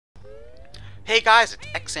Hey guys, it's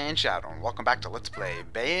ExandShadow, and welcome back to Let's Play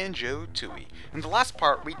Banjo-Tooie. In the last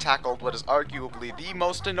part, we tackled what is arguably the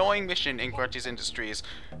most annoying mission in Grunty's Industries,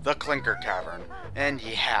 the Clinker Cavern. And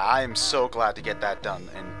yeah, I am so glad to get that done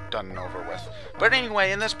and over with. But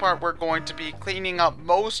anyway, in this part, we're going to be cleaning up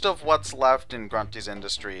most of what's left in Grunty's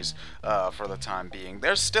Industries for the time being.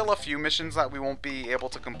 There's still a few missions that we won't be able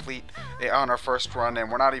to complete on our first run, and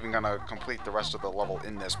we're not even going to complete the rest of the level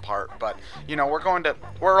in this part. But, you know,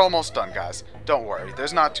 we're almost done, guys. Don't worry,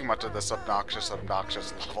 there's not too much of this obnoxious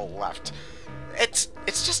level left. It's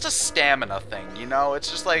just a stamina thing, you know? It's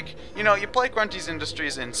just like, you know, you play Grunty's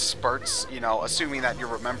Industries in spurts, you know, assuming that you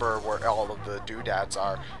remember where all of the doodads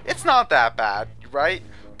are. It's not that bad, right?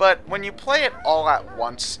 But when you play it all at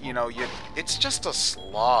once, you know, it's just a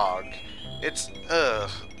slog. It's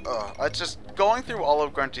just going through all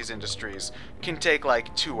of Grunty's Industries can take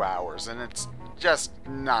like 2 hours, and it's just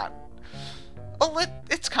not. Well,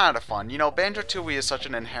 it's kind of fun. You know, Banjo-Tooie is such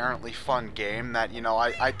an inherently fun game that, you know,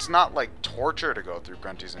 it's not like torture to go through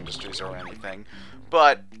Grunty's Industries or anything,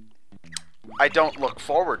 but I don't look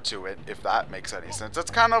forward to it, if that makes any sense. It's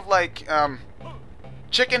kind of like,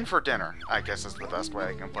 chicken for dinner, I guess is the best way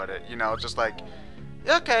I can put it. You know, just like,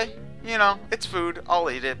 okay, you know, it's food, I'll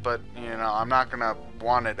eat it, but, you know, I'm not gonna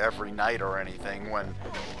want it every night or anything when...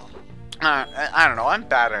 I don't know, I'm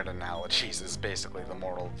bad at analogies is basically the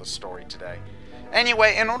moral of the story today.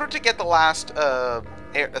 Anyway, in order to get the last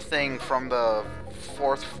thing from the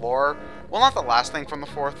 4th floor, well, not the last thing from the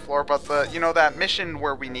 4th floor, but the, you know, that mission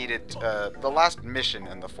where we needed, the last mission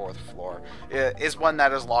in the 4th floor is one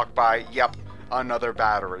that is locked by, yep, another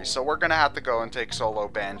battery. So we're gonna have to go and take solo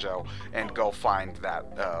Banjo and go find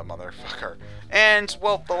that motherfucker. And,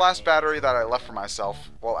 well, the last battery that I left for myself,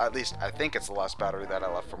 well, at least I think it's the last battery that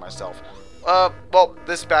I left for myself. Well,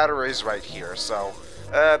 this battery is right here, so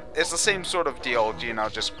it's the same sort of deal, you know,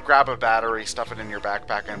 just grab a battery, stuff it in your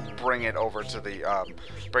backpack, and bring it over to the,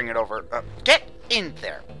 get in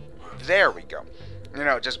there. There we go. You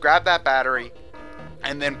know, just grab that battery,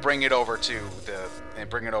 and then bring it over to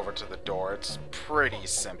the door. It's pretty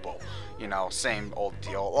simple, you know, same old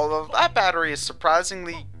deal. Although that battery is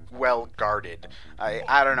surprisingly well guarded.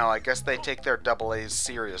 I don't know, I guess they take their AA's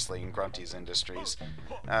seriously in Grunty's Industries.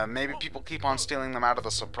 Maybe people keep on stealing them out of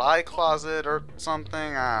the supply closet or something.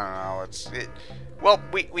 I don't know. Well,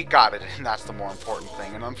 we got it, and that's the more important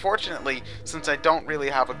thing. And unfortunately, since I don't really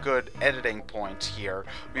have a good editing point here,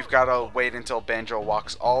 we've got to wait until Banjo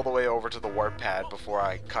walks all the way over to the warp pad before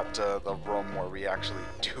I cut to the room where we actually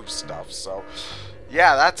do stuff. So,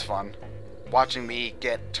 yeah, that's fun. Watching me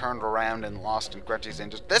get turned around and lost in Grunty's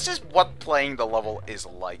Industries. This is what playing the level is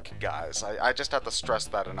like, guys. I just have to stress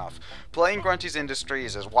that enough. Playing Grunty's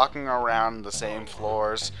Industries is walking around the same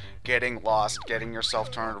floors, getting lost, getting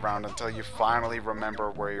yourself turned around until you finally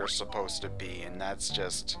remember where you're supposed to be, and that's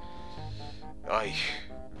just... Oy.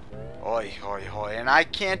 Oi, oi, oi. And I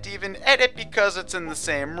can't even edit because it's in the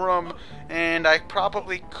same room, and I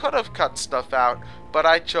probably could have cut stuff out, but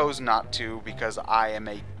I chose not to because I am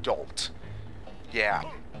a dolt. Yeah,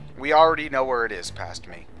 we already know where it is past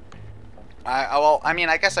me. Well, I mean,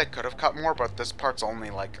 I guess I could have cut more, but this part's only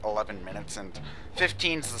like 11 minutes, and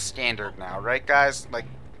 15's the standard now, right, guys? Like,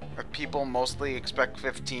 people mostly expect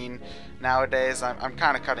 15 nowadays. I'm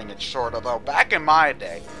kind of cutting it short, although back in my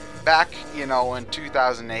day, you know, in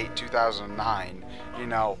 2008, 2009, you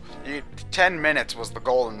know, 10 minutes was the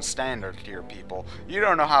golden standard here, people. You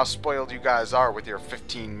don't know how spoiled you guys are with your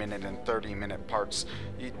 15-minute and 30-minute parts.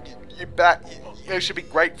 You should be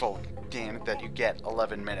grateful, damn it, that you get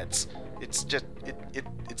 11 minutes. It's just,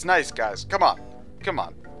 it's nice, guys. Come on.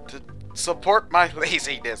 To support my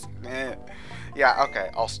laziness. Yeah, okay,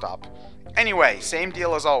 I'll stop. Anyway, same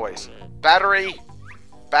deal as always. Battery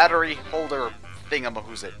holder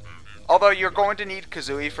thingamahoosit. Although you're going to need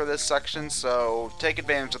Kazooie for this section, so take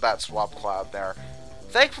advantage of that swap cloud there.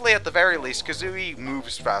 Thankfully, at the very least, Kazooie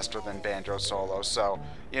moves faster than Banjo solo, so,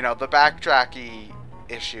 you know, the backtracky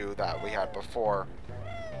issue that we had before,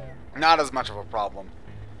 not as much of a problem.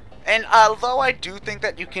 And although I do think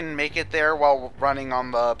that you can make it there while running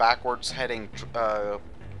on the backwards heading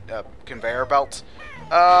conveyor belt,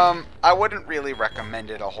 I wouldn't really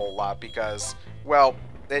recommend it a whole lot because, well,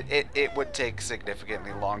 it would take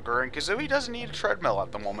significantly longer, and Kazooie doesn't need a treadmill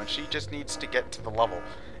at the moment. She just needs to get to the level,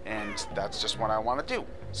 and that's just what I want to do.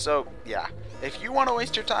 So, yeah, if you want to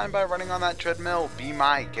waste your time by running on that treadmill, be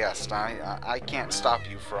my guest. I can't stop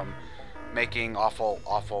you from making awful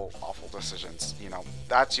decisions. You know,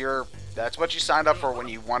 that's what you signed up for when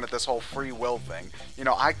you wanted this whole free will thing. You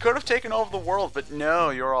know, I could have taken over the world, but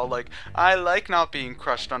no, you're all like, I like not being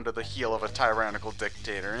crushed under the heel of a tyrannical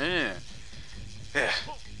dictator.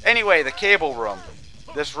 Anyway, the cable room.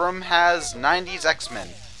 This room has 90s X-Men.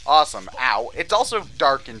 Awesome. Ow. It's also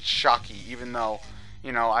dark and shocky, even though,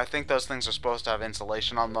 you know, I think those things are supposed to have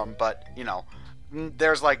insulation on them, but, you know,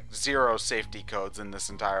 there's like 0 safety codes in this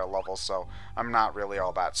entire level, so I'm not really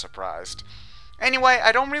all that surprised. Anyway,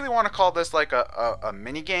 I don't really want to call this like a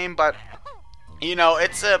mini game, but you know,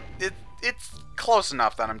 it's close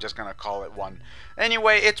enough that I'm just gonna call it one.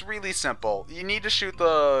 Anyway, it's really simple. You need to shoot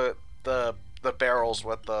the barrels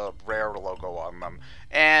with the rare logo on them,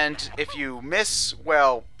 and if you miss,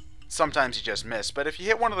 well, sometimes you just miss. But if you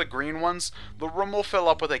hit one of the green ones, the room will fill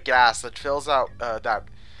up with a gas that fills out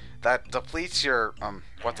that depletes your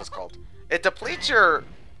what's this called? It depletes your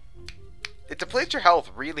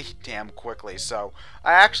health really damn quickly, so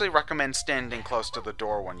I actually recommend standing close to the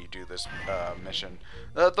door when you do this mission.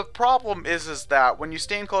 The problem is that when you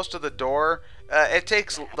stand close to the door, it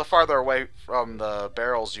takes the farther away from the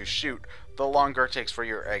barrels you shoot, the longer it takes for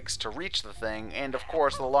your eggs to reach the thing, and of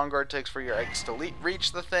course, the longer it takes for your eggs to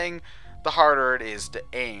reach the thing, the harder it is to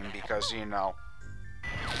aim, because, you know,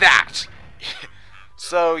 that!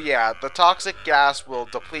 So yeah, the toxic gas will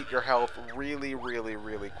deplete your health really, really,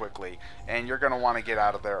 really quickly, and you're going to want to get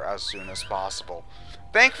out of there as soon as possible.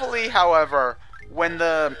 Thankfully, however, when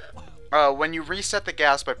you reset the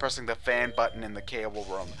gas by pressing the fan button in the cable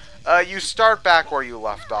room, you start back where you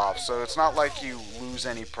left off, so it's not like you lose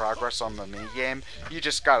any progress on the minigame. You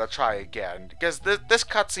just gotta try again, because this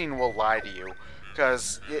cutscene will lie to you.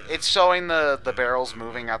 Because it's showing the barrels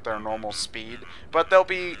moving at their normal speed, but they'll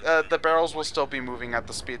be the barrels will still be moving at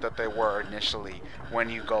the speed that they were initially when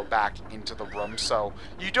you go back into the room. So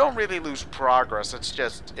you don't really lose progress. It's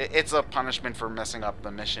just it's a punishment for messing up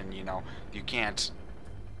the mission. You know, you can't.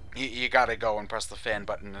 You gotta go and press the fan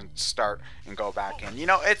button and start and go back in. You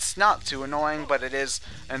know, it's not too annoying, but it is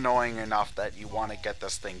annoying enough that you want to get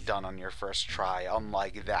this thing done on your first try,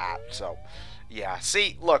 unlike that. So. Yeah,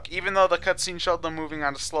 see, look, even though the cutscene showed them moving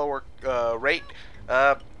at a slower rate,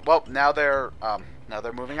 well, now they're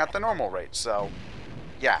moving at the normal rate, so,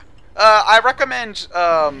 yeah. I recommend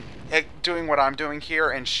doing what I'm doing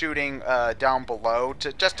here and shooting down below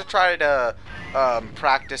just to try to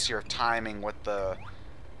practice your timing with the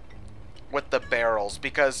barrels,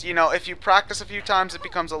 because, you know, if you practice a few times, it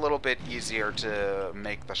becomes a little bit easier to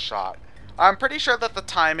make the shot. I'm pretty sure that the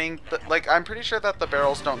timing, I'm pretty sure that the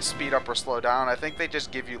barrels don't speed up or slow down. I think they just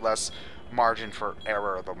give you less margin for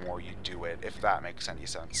error the more you do it, if that makes any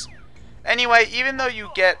sense. Anyway, even though you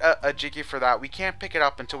get a Jiggy for that, we can't pick it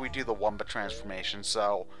up until we do the Wumba transformation,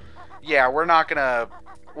 so yeah, we're not gonna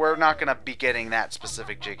be getting that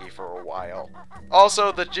specific Jiggy for a while.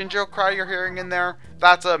 Also, the Jinjo cry you're hearing in there,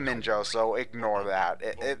 that's a Minjo, so ignore that.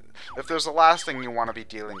 If there's the last thing you want to be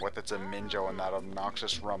dealing with, it's a Minjo in that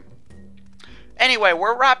obnoxious room. Anyway,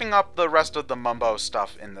 we're wrapping up the rest of the Mumbo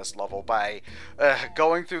stuff in this level by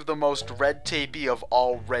going through the most red tapey of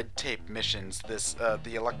all red tape missions,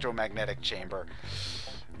 the electromagnetic chamber.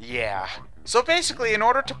 Yeah. So basically, in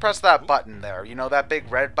order to press that button there, you know, that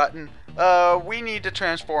big red button, we need to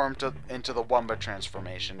transform into the Wumba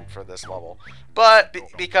transformation for this level. But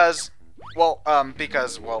because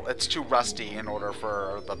it's too rusty in order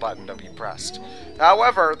for the button to be pressed.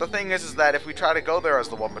 However, the thing is that if we try to go there as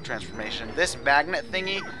the Wumba transformation, this magnet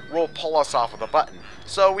thingy will pull us off of the button.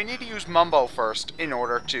 So we need to use Mumbo first in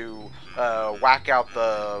order to whack out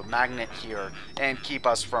the magnet here and keep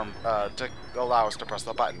us from, to allow us to press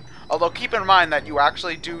the button. Although keep in mind that you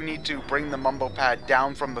actually do need to bring the Mumbo pad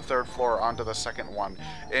down from the 3rd floor onto the 2nd one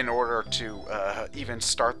in order to even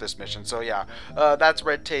start this mission. So yeah, that's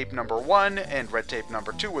red tape number 1 and red tape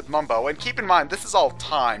number 2 with Mumbo. And keep in mind, this is all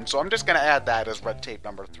timed, so I'm just going to add that as red tape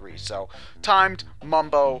number 3. So timed,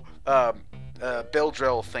 Mumbo, bill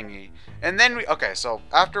drill thingy. And then so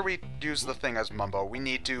after we use the thing as Mumbo, we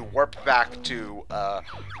need to warp back to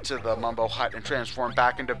the Mumbo hut and transform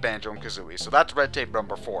back into Banjo and Kazooie. So that's red tape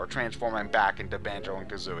number 4, transforming back into Banjo and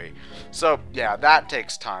Kazooie. So yeah, that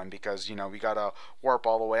takes time because, you know, we gotta warp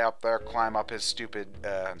all the way up there, climb up his stupid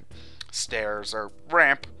stairs or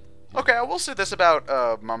ramp. Okay, I will say this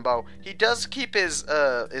about Mumbo. He does keep his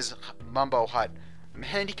Mumbo hut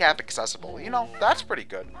handicap accessible. You know, that's pretty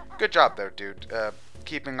good. Good job there, dude.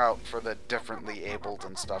 Keeping out for the differently abled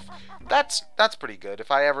and stuff. That's pretty good. If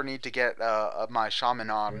I ever need to get my shaman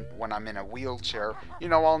on when I'm in a wheelchair, you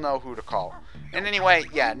know, I'll know who to call. And anyway,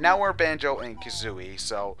 yeah, now we're Banjo and Kazooie,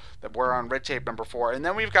 so that we're on red tape number 4, and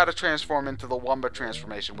then we've got to transform into the Wumba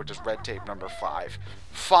transformation, which is red tape number 5.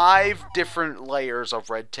 5 different layers of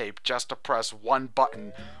red tape just to press one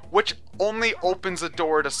button, which only opens a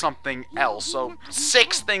door to something else. So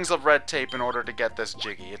 6 things of red tape in order to get this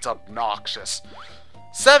Jiggy. It's obnoxious.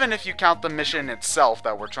 7 if you count the mission itself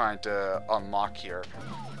that we're trying to unlock here.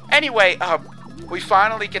 Anyway, we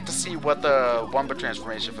finally get to see what the Wumba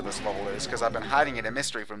transformation for this level is, because I've been hiding it a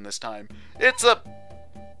mystery from this time. It's a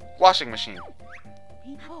washing machine.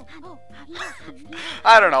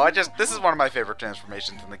 I don't know, this is one of my favorite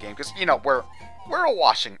transformations in the game, because, you know, we're a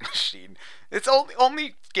washing machine. It's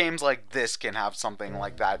only games like this can have something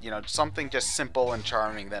like that, you know, something just simple and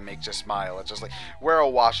charming that makes you smile. It's just like, we're a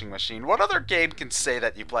washing machine. What other game can say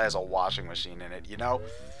that you play as a washing machine in it, you know?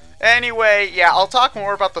 Anyway, yeah, I'll talk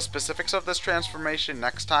more about the specifics of this transformation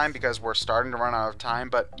next time because we're starting to run out of time,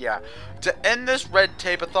 but yeah. To end this red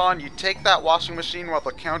tape-a-thon, you take that washing machine while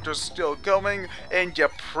the counter's still going, and you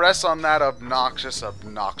press on that obnoxious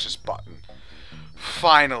button.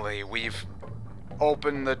 Finally, we've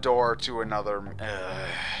opened the door to another...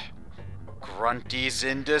 Grunty's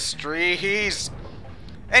Industries!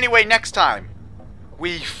 Anyway, next time,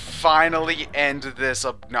 we finally end this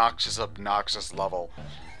obnoxious level.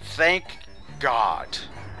 Thank God.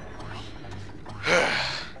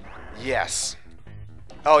 Yes.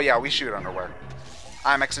 Oh yeah, we shoot underwear.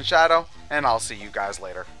 I'm ExandShadow, and I'll see you guys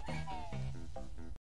later.